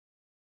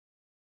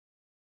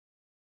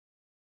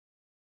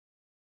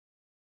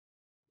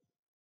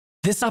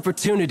This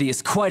opportunity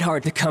is quite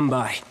hard to come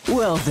by.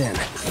 Well then,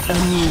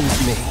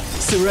 amuse me.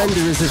 Surrender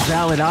is a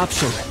valid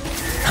option.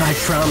 I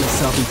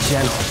promise I'll be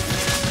gentle.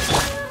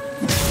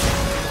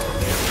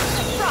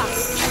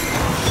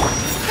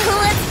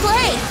 Let's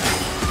play!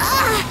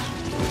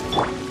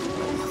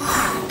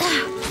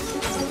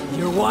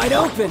 You're wide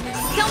open!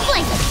 Don't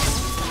blink!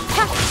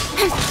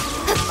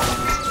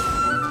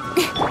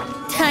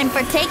 Time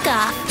for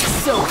takeoff.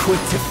 So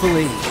quick to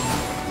flee.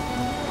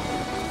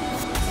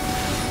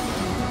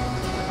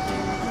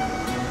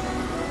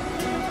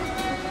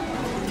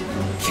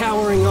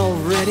 Cowering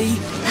already?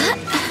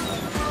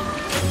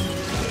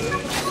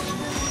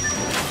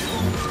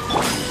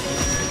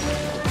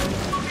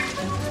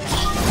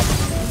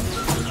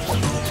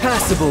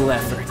 Passable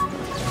effort.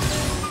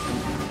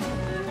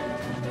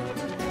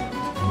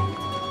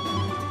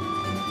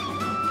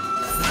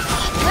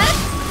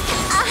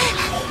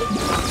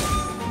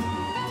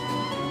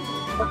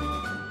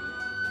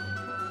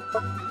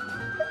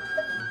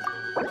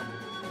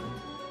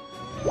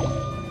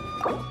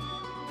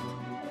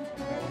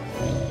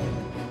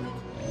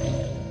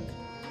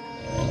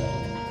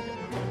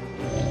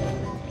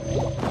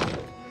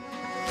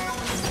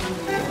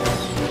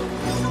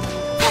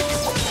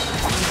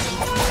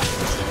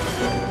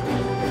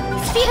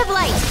 Speed of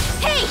light!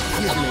 Hey!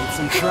 You've made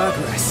some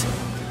progress.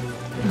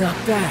 Not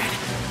bad.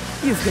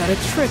 You've got a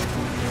trick.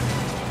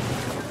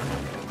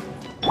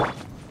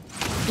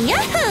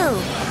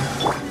 Yahoo!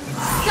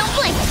 Don't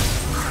blink!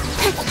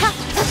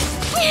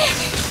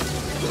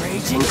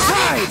 Raging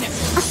tide!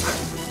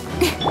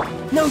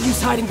 No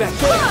use hiding back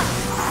there!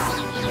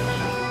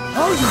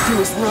 All you do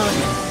is run!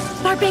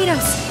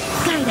 Barbados,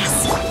 guide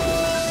us.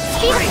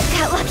 Speed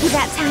got lucky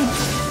that time.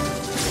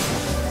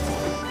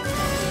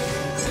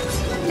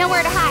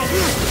 Nowhere to hide.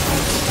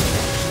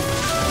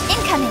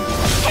 Incoming!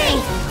 Hey!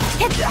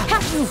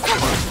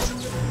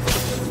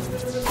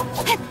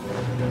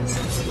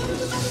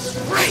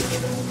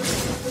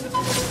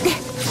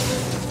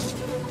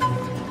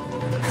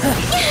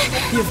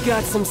 You've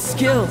got some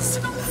skills.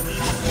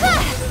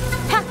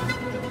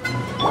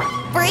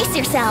 Brace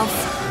yourselves.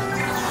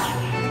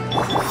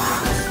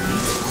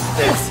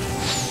 This!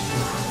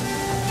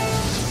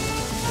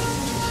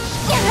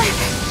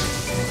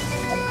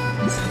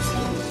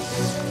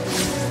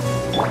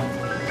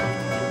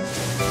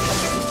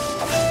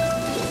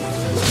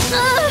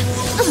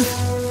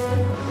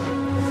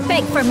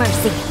 Beg for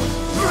mercy.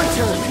 My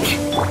turn!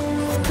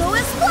 Go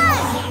and play!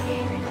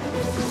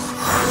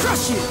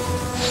 Crush you!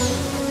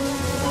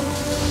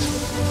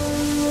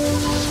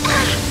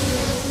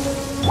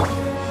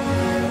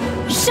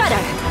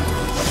 Shudder!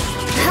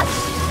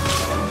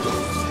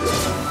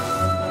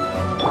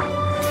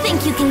 Think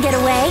you can get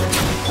away?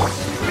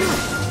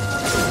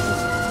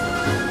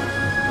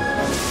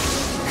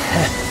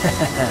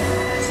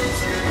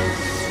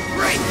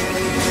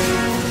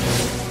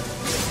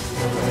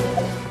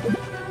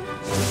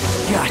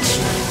 Gotcha!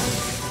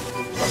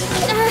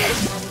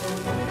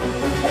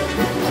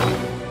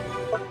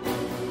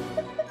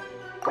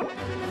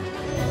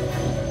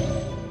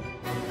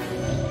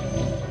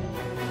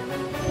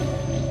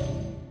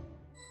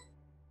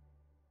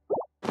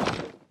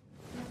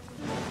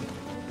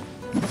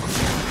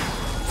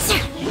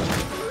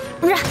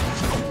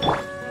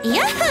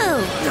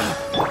 Yahoo!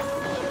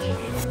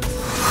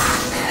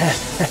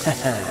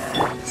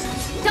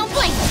 Don't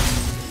blink!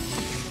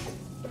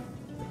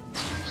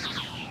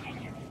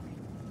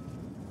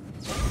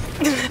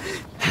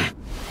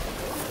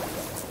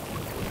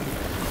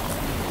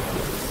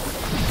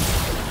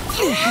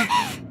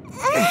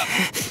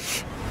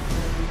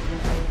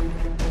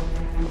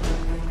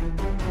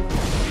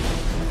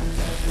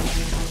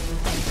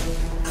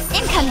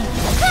 Incoming!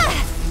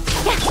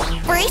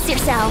 Brace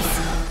yourselves!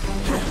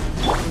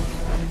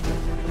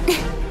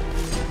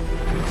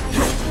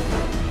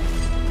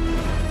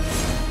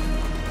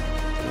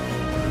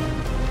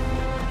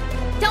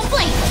 Don't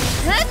blink!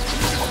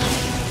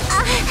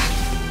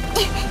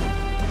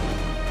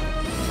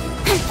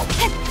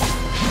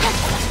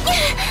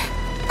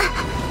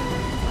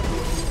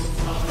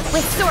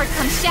 With sword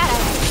comes shadow.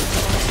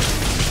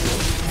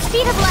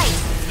 Speed of light!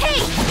 Hey!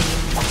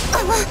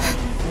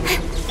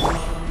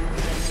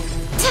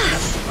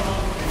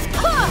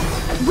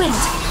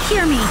 Wind,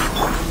 hear me!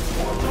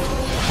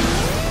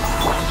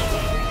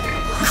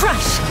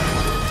 Crush!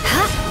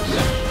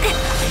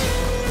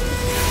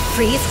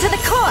 Freeze to the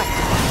core!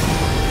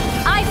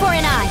 Eye for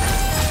an eye!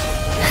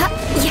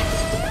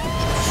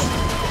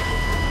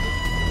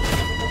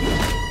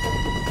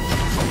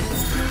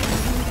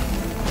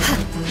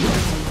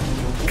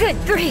 Good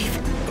grief!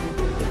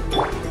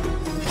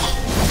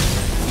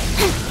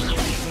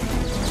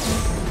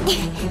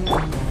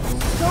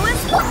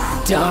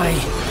 Die!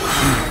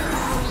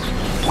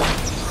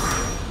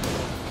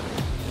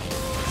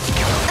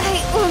 I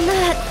will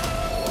not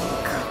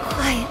go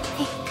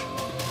quietly.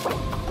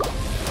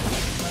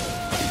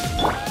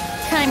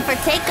 Time for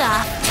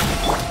takeoff.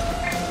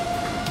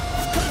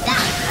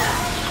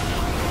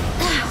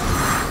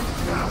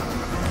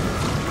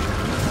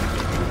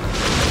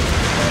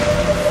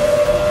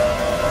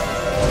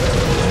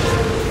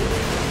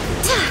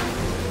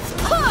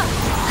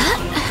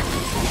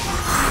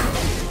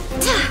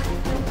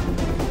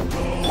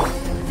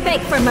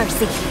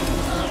 easy.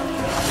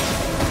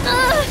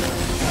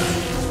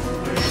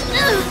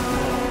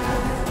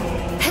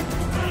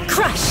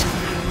 Crush!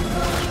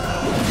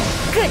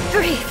 Good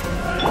grief!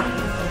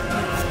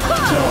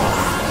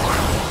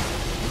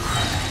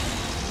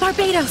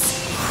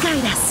 Barbados,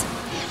 guide us.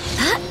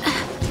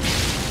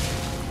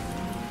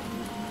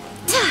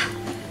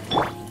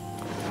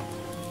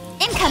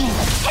 Incoming!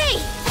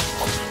 Hey!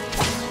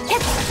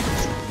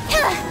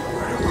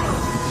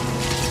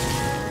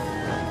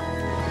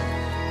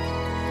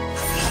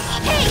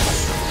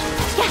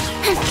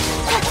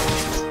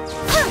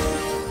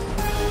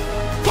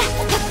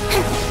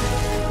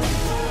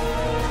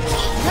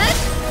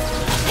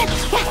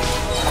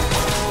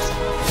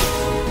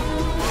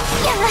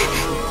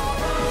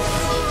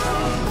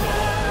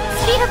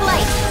 Speed of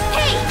light!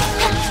 Hey!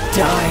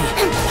 Die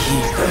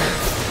here.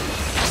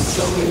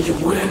 Some you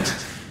win,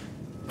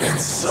 and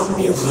some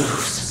you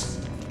lose.